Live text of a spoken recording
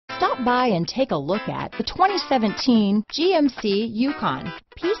Stop by and take a look at the 2017 GMC Yukon.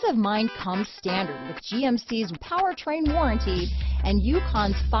 Peace of mind comes standard with GMC's powertrain warranty and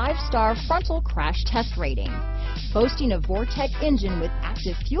Yukon's 5-star frontal crash test rating. Boasting a Vortec engine with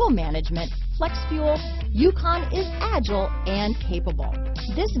active fuel management, flex fuel, Yukon is agile and capable.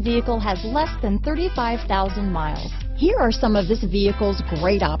 This vehicle has less than 35,000 miles. Here are some of this vehicle's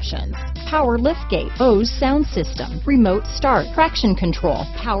great options: power liftgate, Bose sound system, remote start, traction control,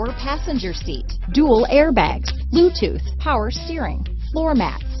 power passenger seat, dual airbags, Bluetooth, power steering, floor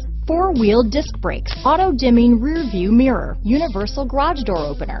mats, 4-wheel disc brakes, auto-dimming rear view mirror, universal garage door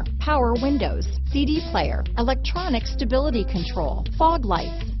opener, power windows, CD player, electronic stability control, fog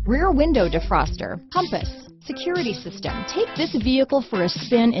lights, rear window defroster, compass, security system. Take this vehicle for a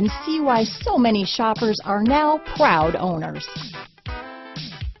spin and see why so many shoppers are now proud owners.